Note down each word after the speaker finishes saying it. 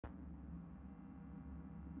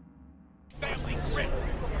family grit.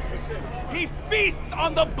 He feasts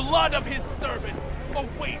on the blood of his servants,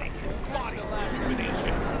 awaiting his body's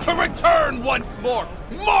rejuvenation to return once more.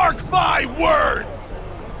 Mark my words!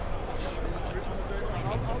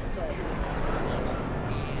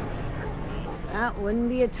 That wouldn't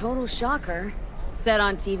be a total shocker. Said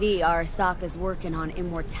on TV, Arasaka's working on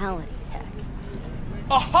immortality tech.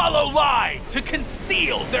 A hollow lie to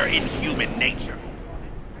conceal their inhuman nature.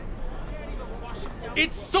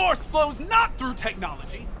 Its source flows not through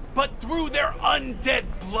technology, but through their undead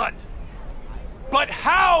blood. But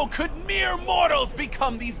how could mere mortals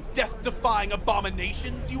become these death-defying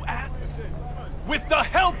abominations, you ask? With the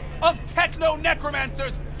help of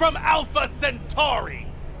techno-necromancers from Alpha Centauri.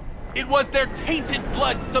 It was their tainted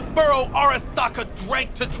blood Saburo Arasaka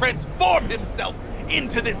drank to transform himself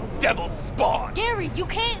into this devil spawn. Gary, you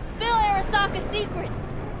can't spill Arasaka's secrets.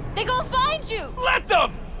 They gonna find you. Let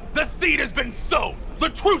them! The seed has been sown. The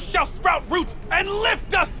truth shall sprout roots and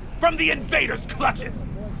lift us from the invaders' clutches.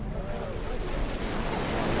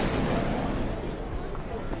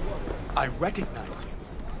 I recognize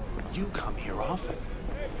you. You come here often.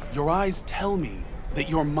 Your eyes tell me that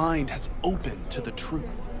your mind has opened to the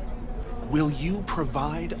truth. Will you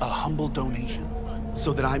provide a humble donation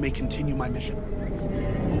so that I may continue my mission?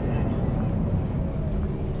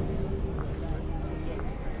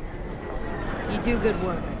 You do good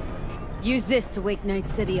work. Use this to wake Night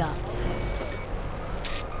City up.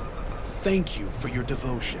 Thank you for your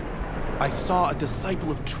devotion. I saw a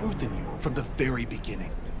disciple of truth in you from the very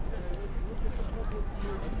beginning.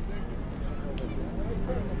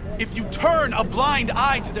 If you turn a blind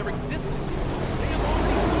eye to their existence, they have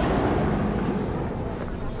only...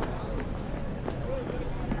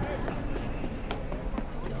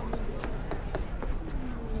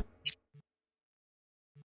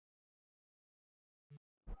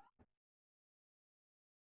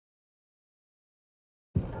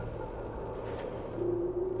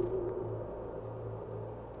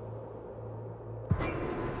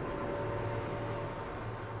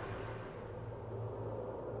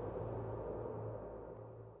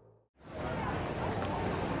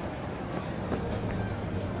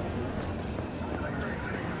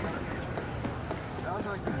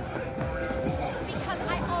 Because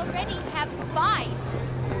I already have 5.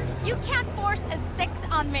 You can't force a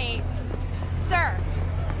 6th on me. Sir.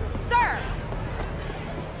 Sir!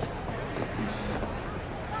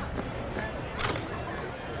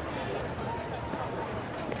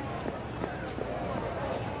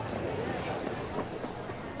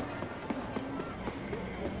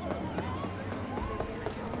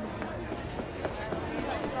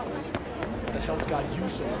 What the hell's got you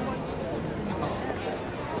so confused?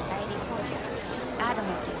 I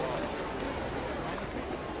don't do it.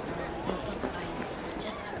 Oh, it's fine.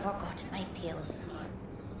 Just forgot my pills.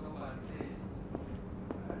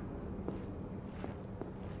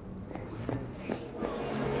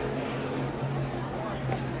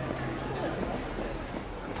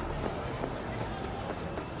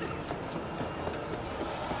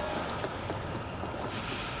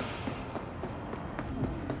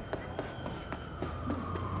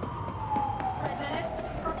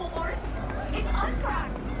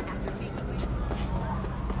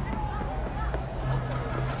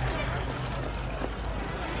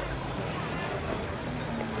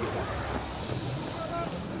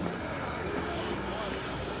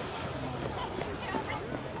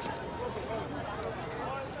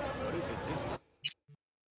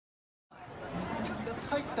 The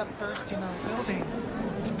pipe that burst in our building.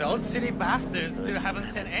 Those city bastards still haven't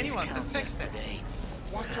sent anyone to fix it.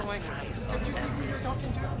 Watch your language. Did you see who you're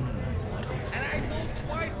talking to? And I saw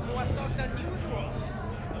twice was not unusual.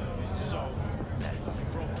 So, you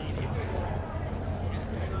broke in here.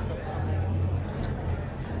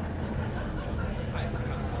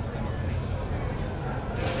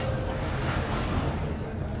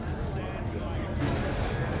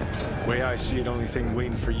 Way I see it, only thing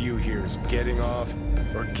waiting for you here is getting off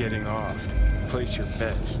or getting off. Place your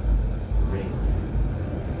bets.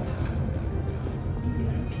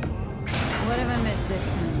 What have I missed this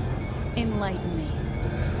time? Enlighten me.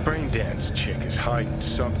 Braindance chick is hiding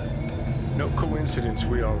something. No coincidence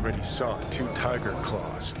we already saw 2 tiger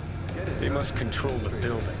claws. They must control the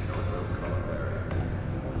building.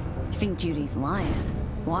 You think Judy's lying?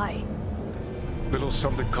 Why? Little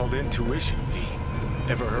something called intuition, V.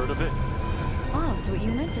 Ever heard of it? Oh, so what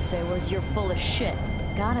you meant to say was you're full of shit.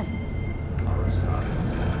 Got it.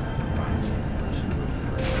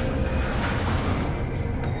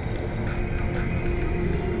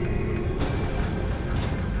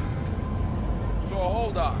 So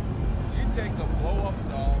hold on. You take the blow-up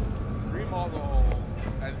dome, remodel the whole,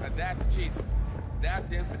 and that's cheating.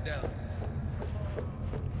 That's infidelity.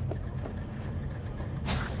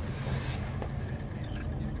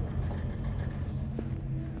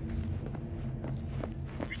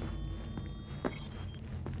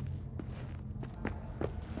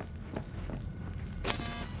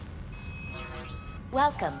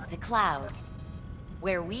 Welcome to Clouds,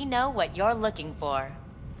 where we know what you're looking for.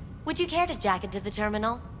 Would you care to jack into the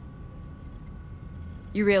terminal?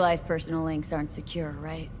 You realize personal links aren't secure,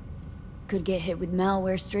 right? Could get hit with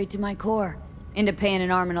malware straight to my core. Into paying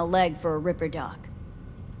an arm and a leg for a Ripper doc.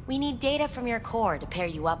 We need data from your core to pair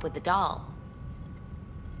you up with the doll.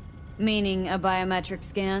 Meaning a biometric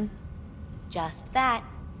scan? Just that.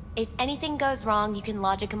 If anything goes wrong, you can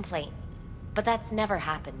lodge a complaint. But that's never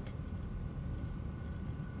happened.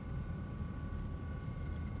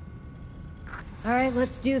 Alright,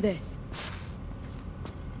 let's do this.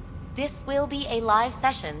 This will be a live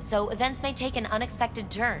session, so events may take an unexpected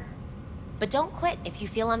turn. But don't quit if you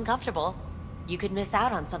feel uncomfortable. You could miss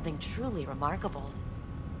out on something truly remarkable.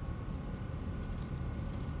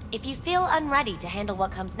 If you feel unready to handle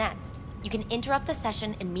what comes next, you can interrupt the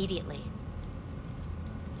session immediately.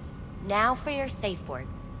 Now for your safe word.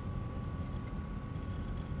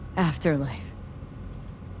 Afterlife.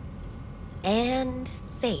 And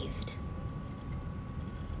saved.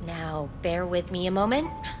 Now, bear with me a moment.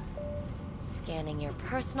 Scanning your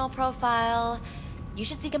personal profile. You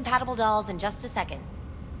should see compatible dolls in just a second.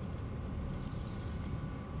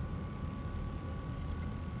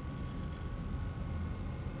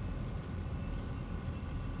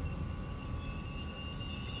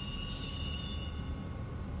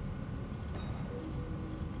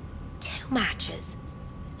 Two matches.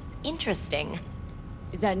 Interesting.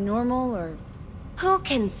 Is that normal, or...? Who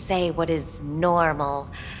can say what is normal?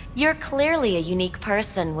 You're clearly a unique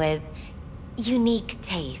person with unique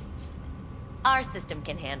tastes. Our system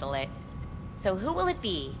can handle it. So who will it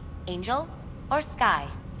be? Angel or Sky?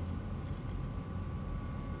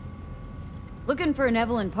 Looking for an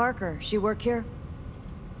Evelyn Parker. She work here?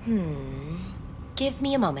 Give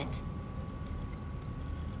me a moment.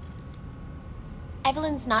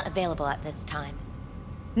 Evelyn's not available at this time.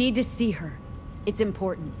 Need to see her. It's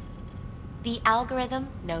important. The algorithm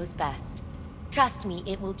knows best. Trust me,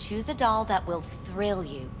 it will choose a doll that will thrill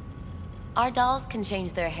you. Our dolls can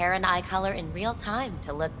change their hair and eye color in real time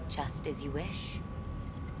to look just as you wish.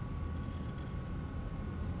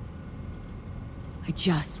 I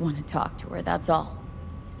just want to talk to her, that's all.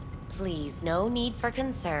 Please, no need for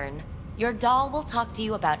concern. Your doll will talk to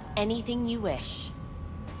you about anything you wish.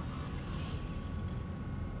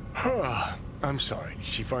 I'm sorry, did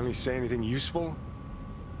she finally say anything useful?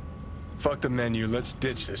 Fuck the menu, let's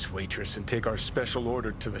ditch this waitress and take our special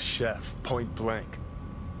order to the chef, point blank.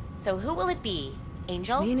 So who will it be?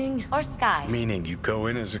 Angel? Meaning? Or Sky? Meaning you go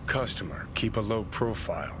in as a customer, keep a low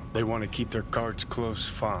profile. They want to keep their cards close,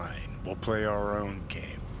 fine. We'll play our own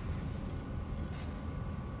game.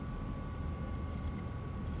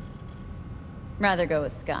 Rather go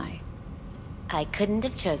with Sky. I couldn't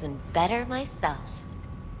have chosen better myself.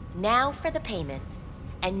 Now for the payment,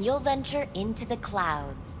 and you'll venture into the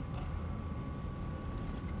clouds.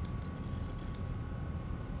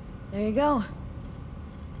 There you go.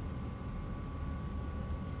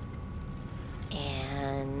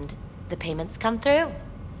 And the payments come through.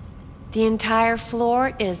 The entire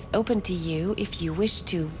floor is open to you if you wish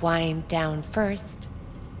to wind down first.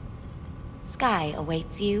 Sky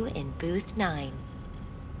awaits you in booth 9.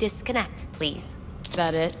 Disconnect, please.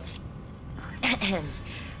 That it?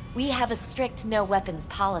 We have a strict no weapons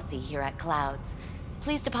policy here at Clouds.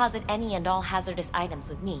 Please deposit any and all hazardous items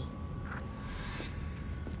with me.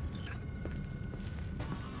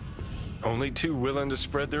 Only two willing to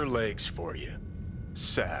spread their legs for you.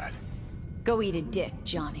 Sad. Go eat a dick,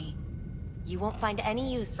 Johnny. You won't find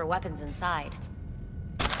any use for weapons inside.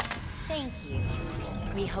 Thank you.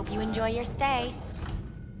 We hope you enjoy your stay.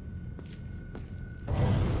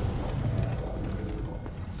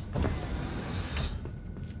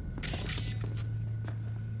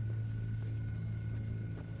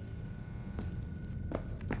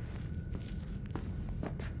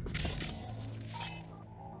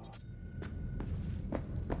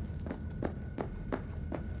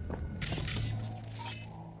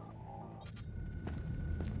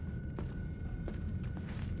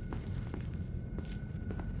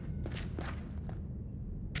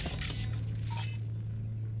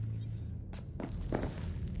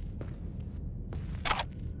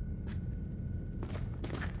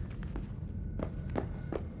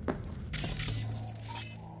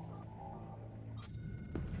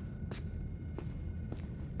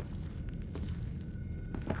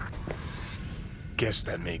 Guess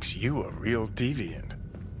that makes you a real deviant.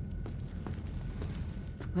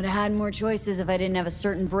 Would have had more choices if I didn't have a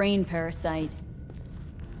certain brain parasite.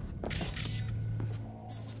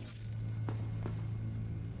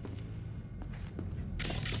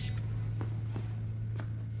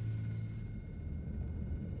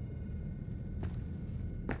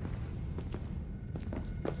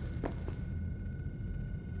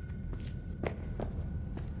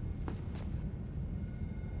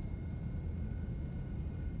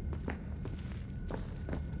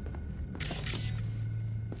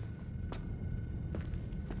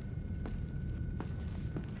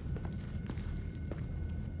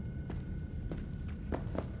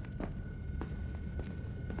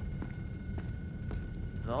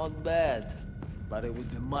 Not bad, but it would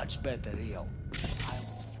be much better real.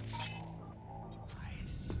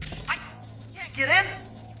 I can't get in?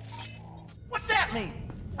 What's that mean?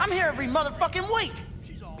 I'm here every motherfucking week!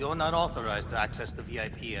 You're not authorized to access the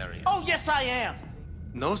VIP area. Oh, yes I am!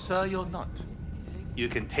 No, sir, you're not. You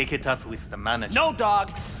can take it up with the manager. No,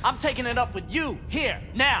 dog! I'm taking it up with you, here,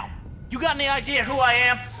 now! You got any idea who I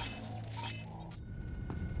am?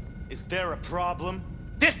 Is there a problem?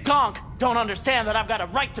 This gonk don't understand that I've got a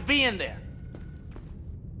right to be in there.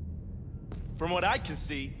 From what I can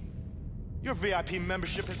see, your VIP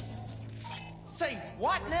membership is... Say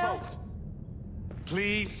what now?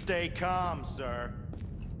 Please stay calm, sir.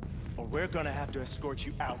 Or we're gonna have to escort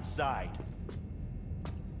you outside.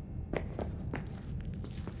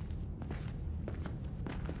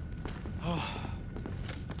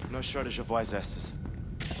 No shortage of wise asses.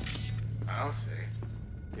 I'll see.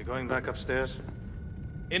 You're going back upstairs?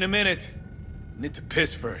 In a minute. Need to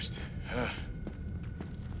piss first.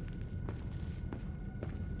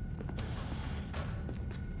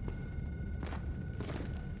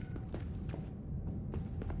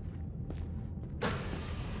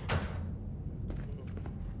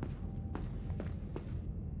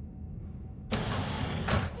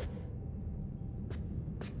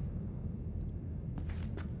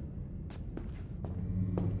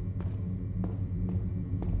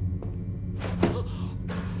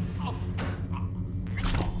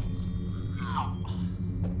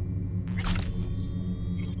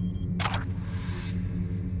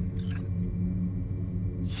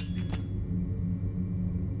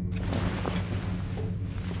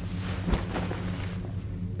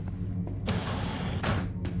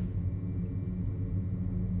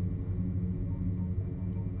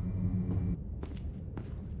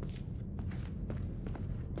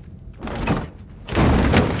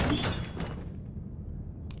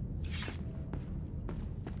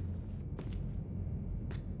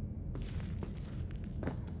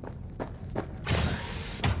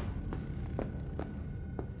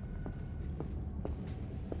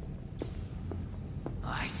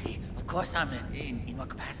 Of course I'm in what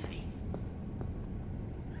capacity?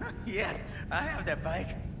 Yeah, I have that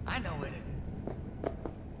bike. I know it.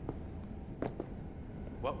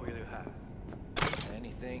 What will you have?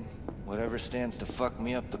 Anything, whatever stands to fuck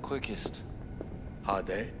me up the quickest. Hard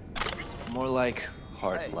day? More like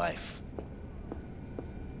hard life.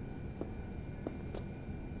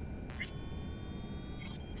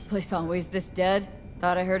 This place always this dead?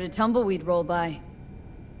 Thought I heard a tumbleweed roll by.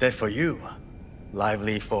 Dead for you.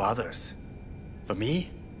 Lively for others. For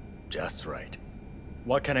me, just right.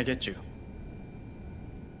 What can I get you?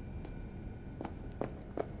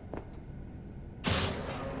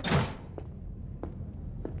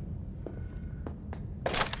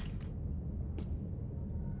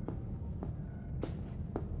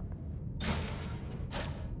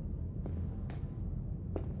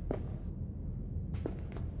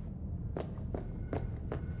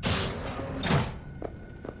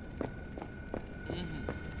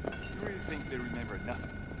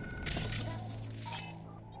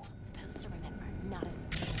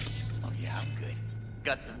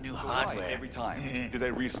 Got some new hardware. Every time, do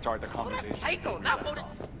they restart the conversation? Cycle, not motor.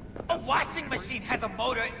 A washing machine has a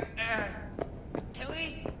motor. Can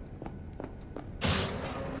we?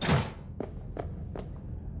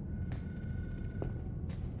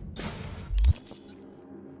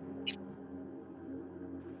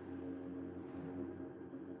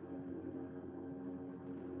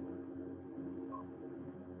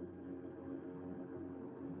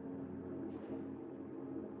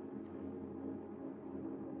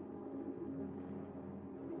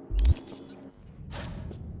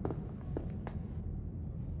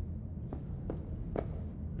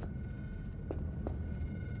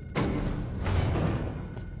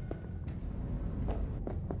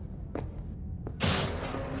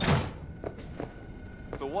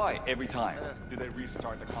 So why, every time, do they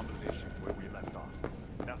restart the conversation where we left off?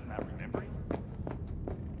 That's not remembering?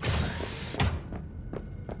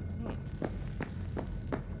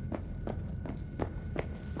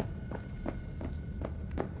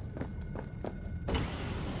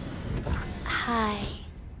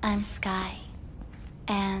 I'm Sky.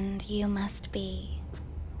 And you must be...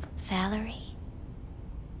 Valerie?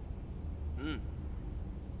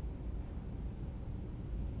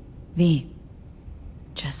 V.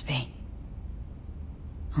 Just V.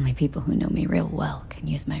 Only people who know me real well can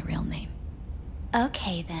use my real name.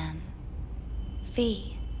 Okay then.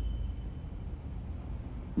 V.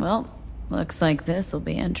 Well, looks like this'll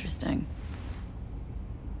be interesting.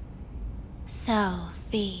 So,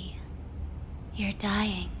 V. You're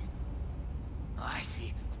dying. Oh, I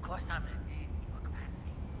see. Of course I'm in.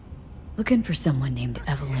 Looking for someone named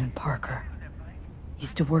Evelyn Parker.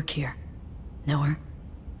 Used to work here. Know her?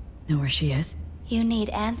 Know where she is? You need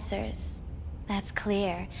answers. That's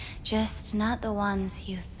clear. Just not the ones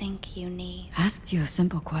you think you need. Asked you a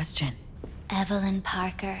simple question. Evelyn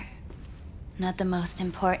Parker. Not the most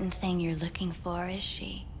important thing you're looking for, is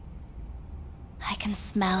she? I can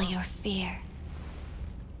smell your fear.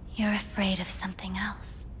 You're afraid of something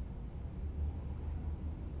else.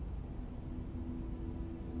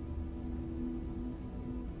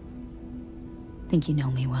 Think you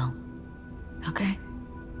know me well. Okay?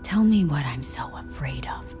 Tell me what I'm so afraid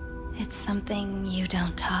of. It's something you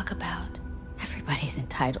don't talk about. Everybody's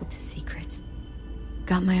entitled to secrets.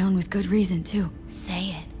 Got my own with good reason, too. Say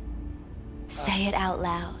it. Say it out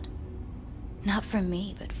loud. Not for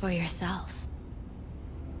me, but for yourself.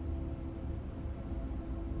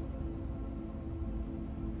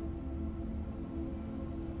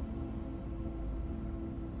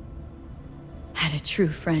 Had a true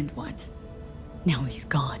friend once. Now he's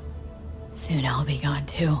gone. Soon I'll be gone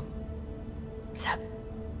too. Except,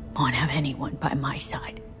 won't have anyone by my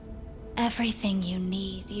side. Everything you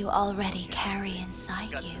need, you already carry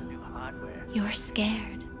inside you. You're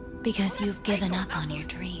scared because you've given up on your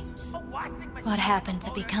dreams. What happened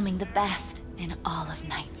to becoming the best in all of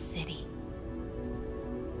Night City?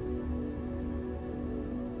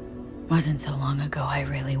 Wasn't so long ago I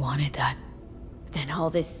really wanted that. But then all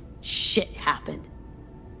this shit happened.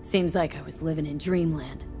 Seems like I was living in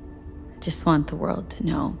dreamland. I just want the world to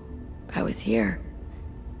know I was here.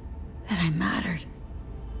 That I mattered.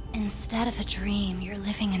 Instead of a dream, you're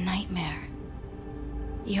living a nightmare.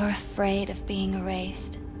 You're afraid of being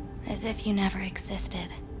erased, as if you never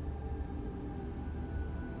existed.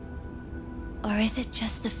 Or is it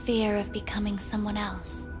just the fear of becoming someone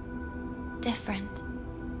else? Different?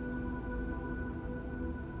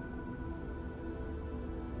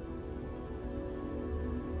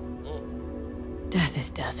 Death is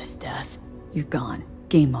death is death. You're gone.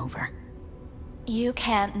 Game over. You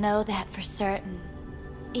can't know that for certain,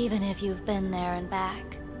 even if you've been there and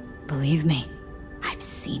back. Believe me, I've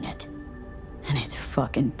seen it. And it's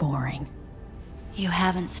fucking boring. You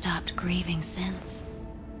haven't stopped grieving since.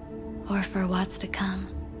 Or for what's to come.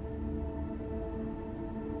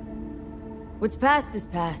 What's past is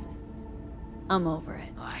past. I'm over it.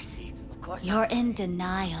 Oh, I see. Of course. You're in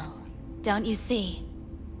denial, don't you see?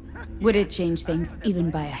 Would it change things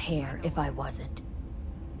even by a hair if I wasn't?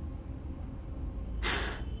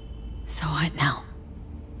 So what now?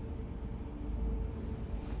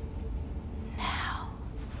 Now,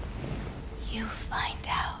 you find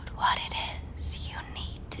out what it is you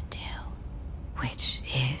need to do. Which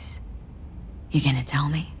is? You gonna tell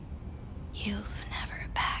me? You've never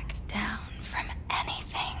backed down from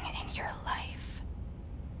anything in your life.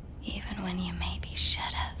 Even when you maybe should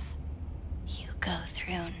have. You go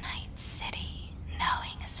through Night City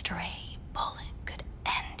knowing a stray bullet could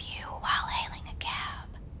end you while hailing a cab.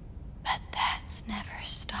 But that's never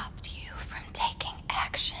stopped you from taking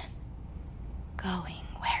action. Going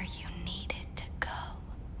where you needed to go.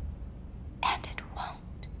 And it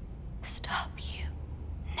won't stop you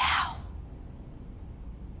now.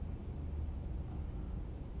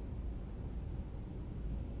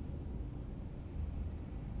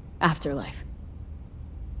 Afterlife.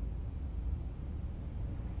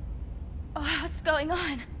 Oh, what's going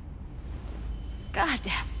on?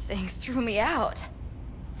 Goddamn thing threw me out.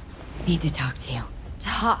 Need to talk to you.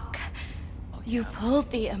 Talk? You pulled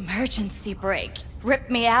the emergency brake. Ripped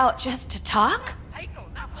me out just to talk?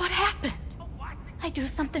 What happened? I do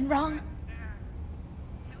something wrong?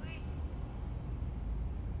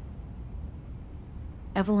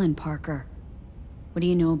 Evelyn Parker. What do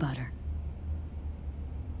you know about her?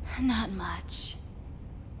 Not much.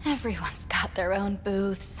 Everyone's got their own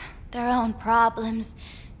booths, their own problems,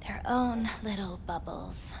 their own little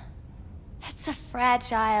bubbles. It's a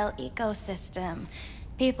fragile ecosystem.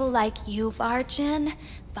 People like you barge in,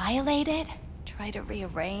 violate it, try to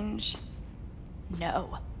rearrange.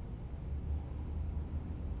 No.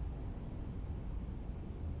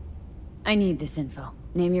 I need this info.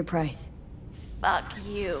 Name your price. Fuck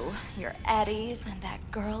you, your Eddies, and that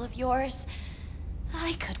girl of yours.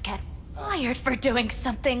 I could get fired for doing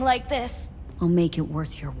something like this. I'll make it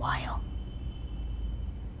worth your while.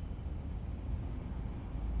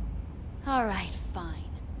 All right, fine.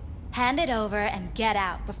 Hand it over and get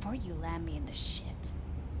out before you land me in the shit.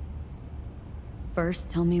 First,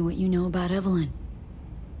 tell me what you know about Evelyn.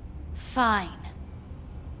 Fine.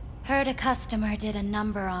 Heard a customer did a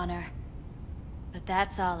number on her. But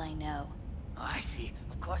that's all I know. Oh, I see.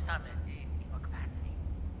 Of course I'm in equal capacity.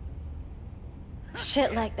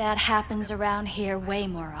 Shit like that happens around here way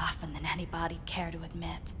more often than anybody'd care to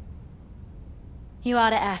admit. You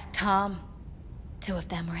ought to ask Tom. Two of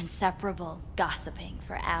them were inseparable, gossiping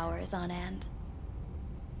for hours on end.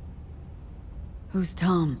 Who's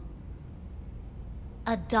Tom?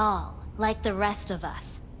 A doll, like the rest of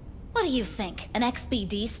us. What do you think, an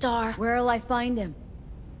XBD star? Where'll I find him?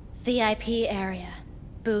 VIP area.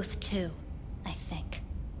 Booth 2, I think.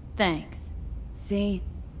 Thanks. See?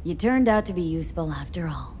 You turned out to be useful after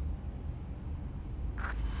all.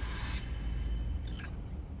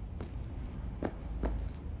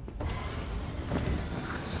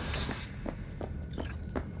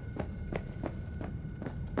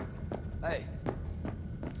 Hey.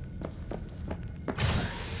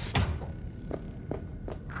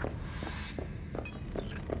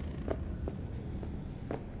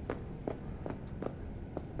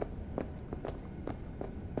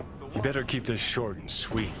 You better keep this short and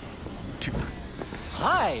sweet.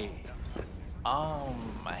 Hi.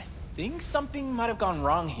 I think something might have gone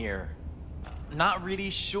wrong here. Not really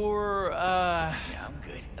sure, Yeah, I'm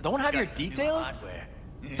good. I don't have your details?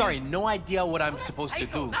 Sorry, no idea what I'm supposed to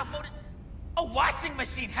do. A washing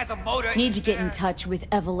machine has a motor. Need to get in touch with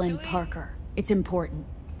Evelyn Parker. It's important.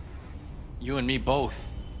 You and me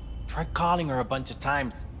both. Tried calling her a bunch of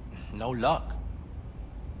times. No luck.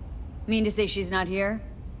 Mean to say she's not here?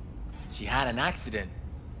 She had an accident.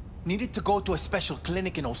 Needed to go to a special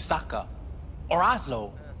clinic in Osaka. Or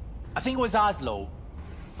Oslo. I think it was Oslo.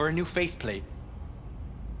 For a new faceplate.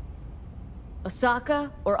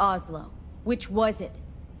 Osaka or Oslo? Which was it?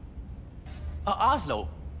 Oslo.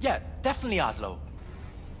 Yeah, definitely Oslo.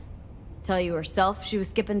 Tell you herself she was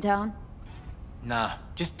skipping town? Nah,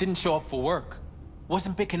 just didn't show up for work.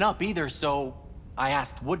 Wasn't picking up either, so I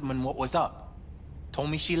asked Woodman what was up. Told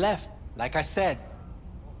me she left, like I said.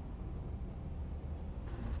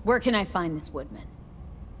 Where can I find this Woodman?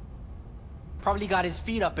 Probably got his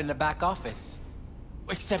feet up in the back office.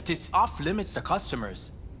 Except it's off limits to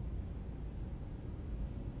customers.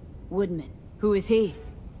 Woodman. Who is he?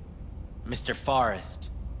 Mr. Forrest.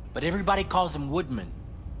 But everybody calls him Woodman.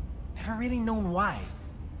 Never really known why.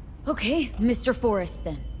 Okay, Mr. Forrest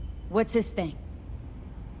then. What's his thing?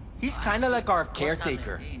 He's kinda like our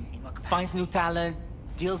caretaker. Finds new talent,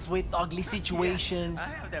 deals with ugly situations.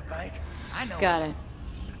 I have that bike. I know. Got it.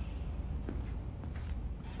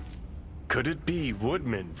 Could it be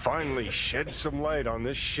Woodman finally shed some light on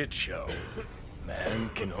this shit show? Man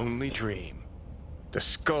can only dream. The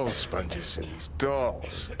skull sponges in these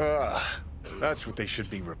dolls. Ugh. That's what they should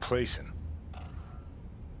be replacing.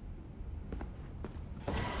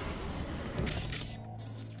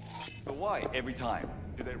 So why, every time,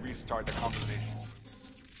 do they restart the conversation?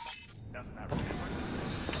 That's not remember.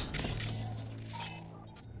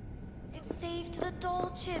 It's saved to the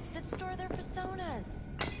doll chips that store their personas.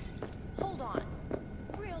 Hold on.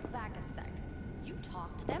 Reel back a sec. You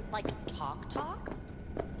talk to them like talk?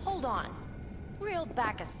 Hold on. Reel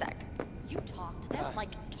back a sec. You talk to them like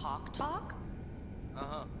talk?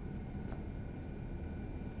 Uh-huh.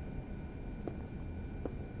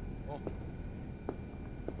 Oh.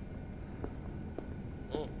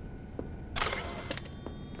 Oh.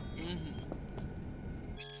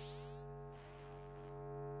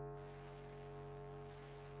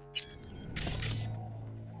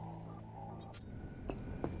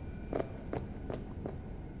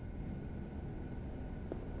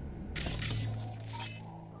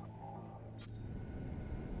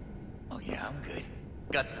 Oh yeah, I'm good.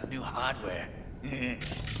 Got some new hardware.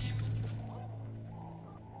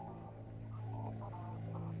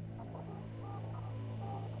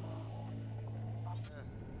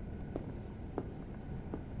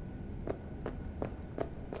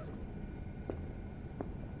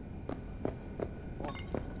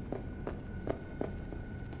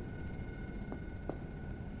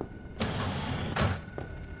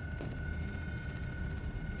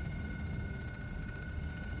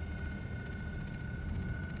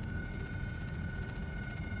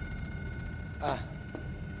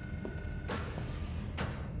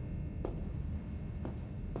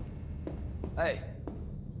 Hey.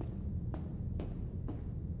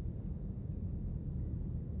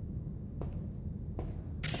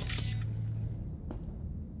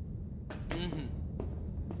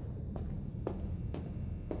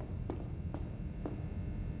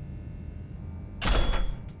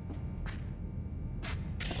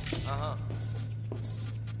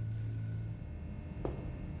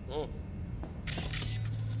 Oh.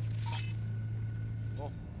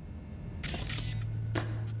 Oh.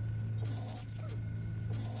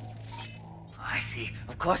 I see.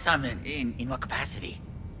 Of course I'm in what capacity?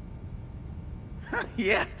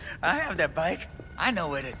 Yeah, I have that bike. I know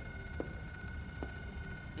where to...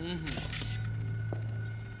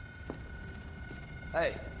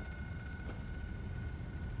 Hey.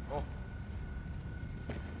 Oh.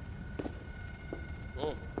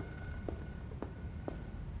 Oh.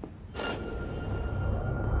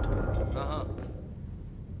 Uh-huh.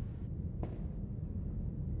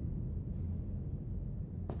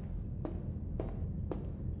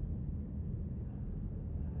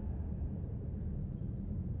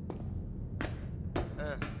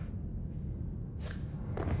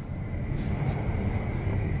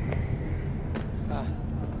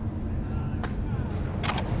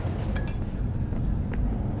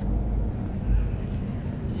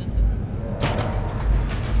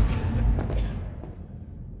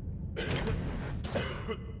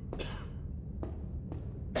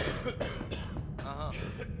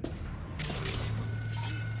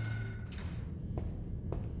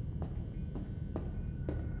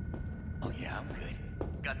 Oh yeah, I'm good.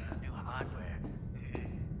 Got some new hardware.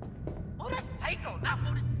 Motorcycle, not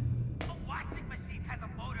motor... A washing machine has a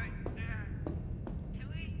motor. Can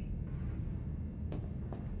we...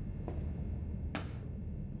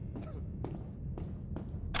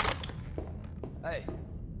 Hey.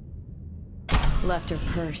 Left her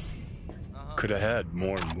purse. Could have had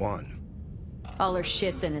more than one. All her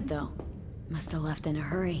shit's in it, though. Must have left in a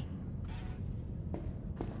hurry.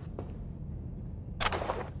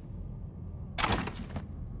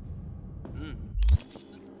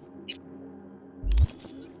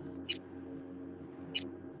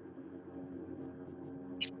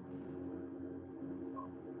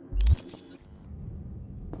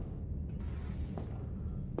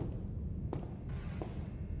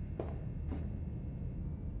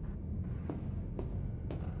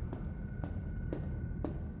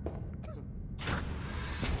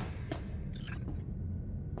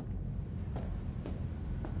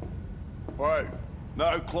 Hey,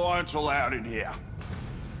 no clients allowed in here.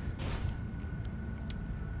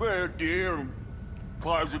 Well, dear, and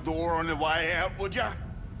close the door on the way out, would ya?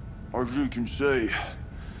 As you can see,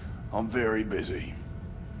 I'm very busy.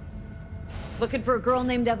 Looking for a girl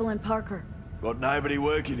named Evelyn Parker. Got nobody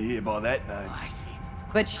working here by that name. I see.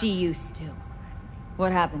 But she used to.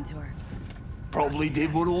 What happened to her? Probably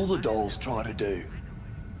did what all the dolls try to do.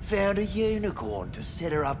 Found a unicorn to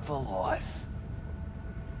set her up for life.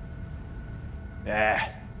 Ah,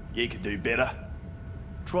 you could do better.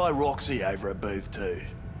 Try Roxy over at Booth 2.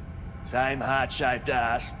 Same heart-shaped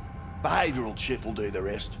ass. Behavioural shit will do the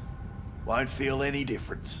rest. Won't feel any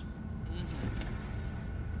difference.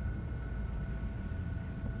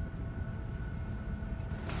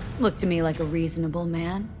 Look to me like a reasonable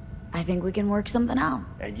man. I think we can work something out.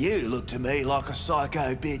 And you look to me like a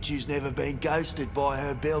psycho bitch who's never been ghosted by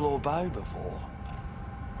her belle or beau before.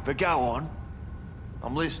 But go on.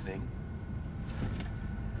 I'm listening.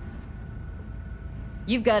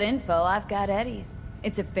 You've got info, I've got Eddie's.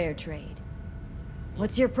 It's a fair trade.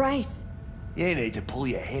 What's your price? You need to pull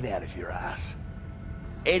your head out of your ass.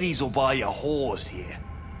 Eddie's will buy you whores here,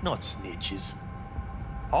 not snitches.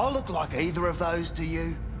 I look like either of those to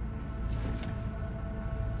you?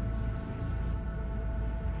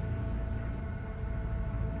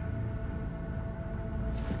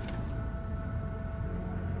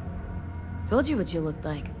 Told you what you looked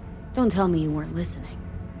like. Don't tell me you weren't listening.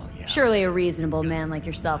 Oh, yeah. Surely a reasonable man like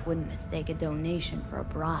yourself wouldn't mistake a donation for a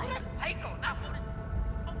bride.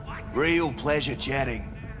 Real pleasure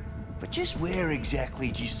chatting. But just where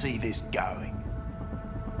exactly do you see this going?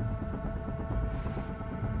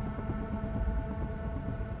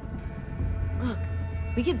 Look,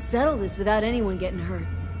 we could settle this without anyone getting hurt.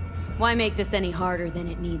 Why make this any harder than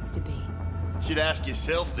it needs to be? Should ask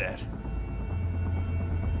yourself that.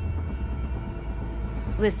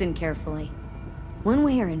 Listen carefully. One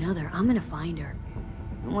way or another, I'm gonna find her.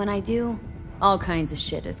 And when I do, all kinds of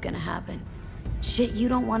shit is gonna happen. Shit you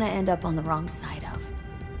don't want to end up on the wrong side of.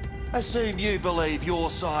 Assume you believe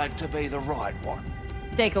your side to be the right one.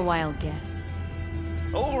 Take a wild guess.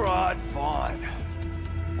 All right, fine.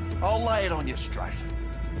 I'll lay it on you straight.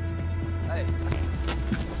 Hey.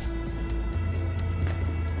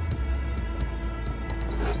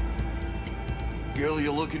 Girl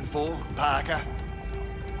you're looking for, Parker?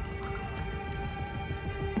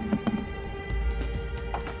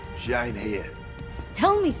 She ain't here.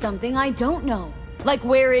 Tell me something I don't know. Like,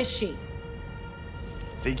 where is she?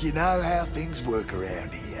 Think you know how things work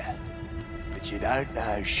around here. But you don't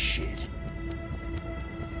know shit.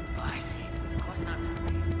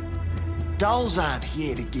 dolls aren't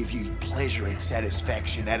here to give you pleasure and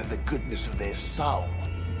satisfaction out of the goodness of their soul.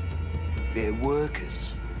 They're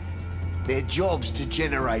workers. Their job's to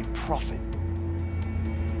generate profit.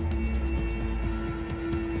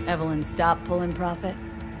 Evelyn stopped pulling profit?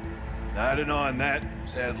 No denying that,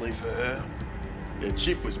 sadly for her. Her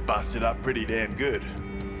chip was busted up pretty damn good.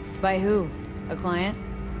 By who? A client?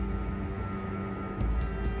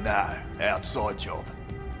 No, outside job.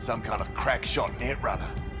 Some kind of crack shot net runner.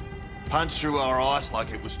 Punched through our ice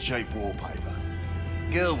like it was cheap wallpaper.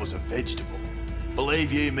 Girl was a vegetable.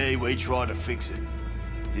 Believe you me, we tried to fix it.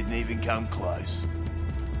 Didn't even come close.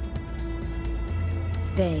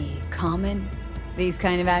 They common? These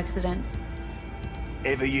kind of accidents?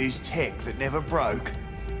 Ever used tech that never broke?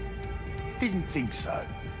 Didn't think so.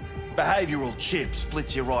 Behavioral chip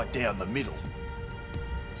splits you right down the middle.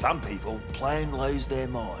 Some people plain lose their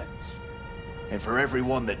minds. And for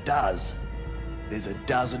everyone that does, there's a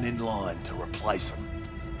dozen in line to replace them.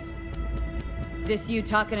 This you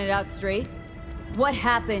talking it out straight? What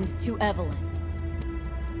happened to Evelyn?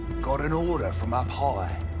 Got an order from up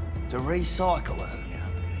high to recycle her.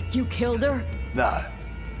 You killed her? No.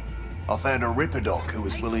 I found a Ripper doc who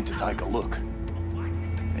was willing to take a look.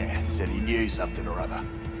 Yeah, said he knew something or other.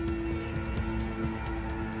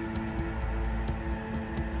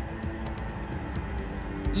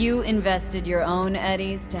 You invested your own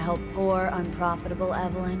eddies to help poor, unprofitable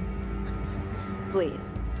Evelyn?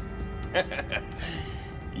 Please.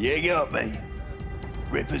 You got me.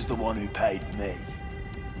 Ripper's the one who paid me.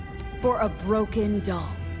 For a broken doll.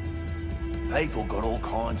 People got all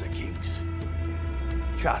kinds of kinks.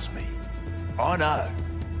 Trust me, I know,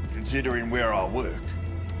 considering where I work.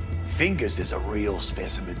 Fingers is a real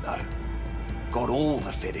specimen, though. Got all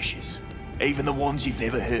the fetishes, even the ones you've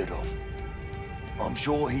never heard of. I'm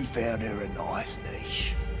sure he found her a nice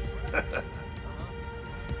niche.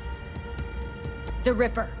 The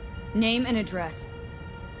Ripper. Name and address.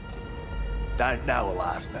 Don't know a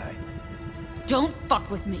last name. Don't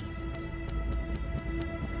fuck with me.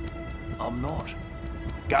 I'm not.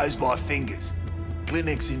 Goes by Fingers.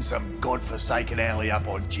 Clinic's in some godforsaken alley up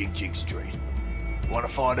on Jig Jig Street. Want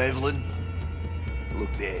to find Evelyn?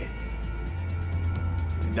 Look there.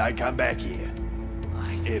 And don't come back here.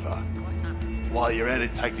 Ever. While you're at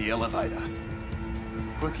it, take the elevator.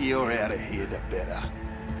 Quicker you're out of here, the better.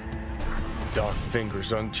 Dark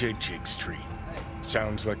Fingers on Jig Jig Street.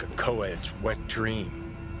 Sounds like a co-ed's wet dream.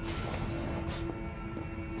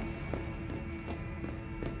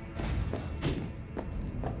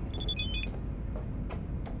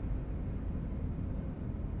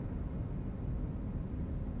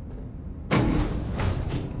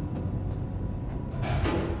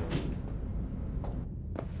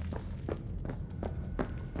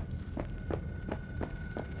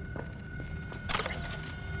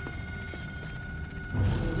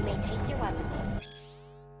 You may take your weapons.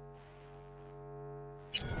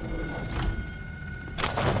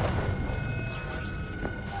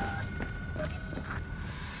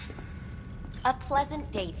 A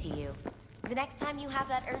pleasant day to you. The next time you have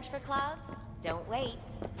that urge for clouds, don't wait.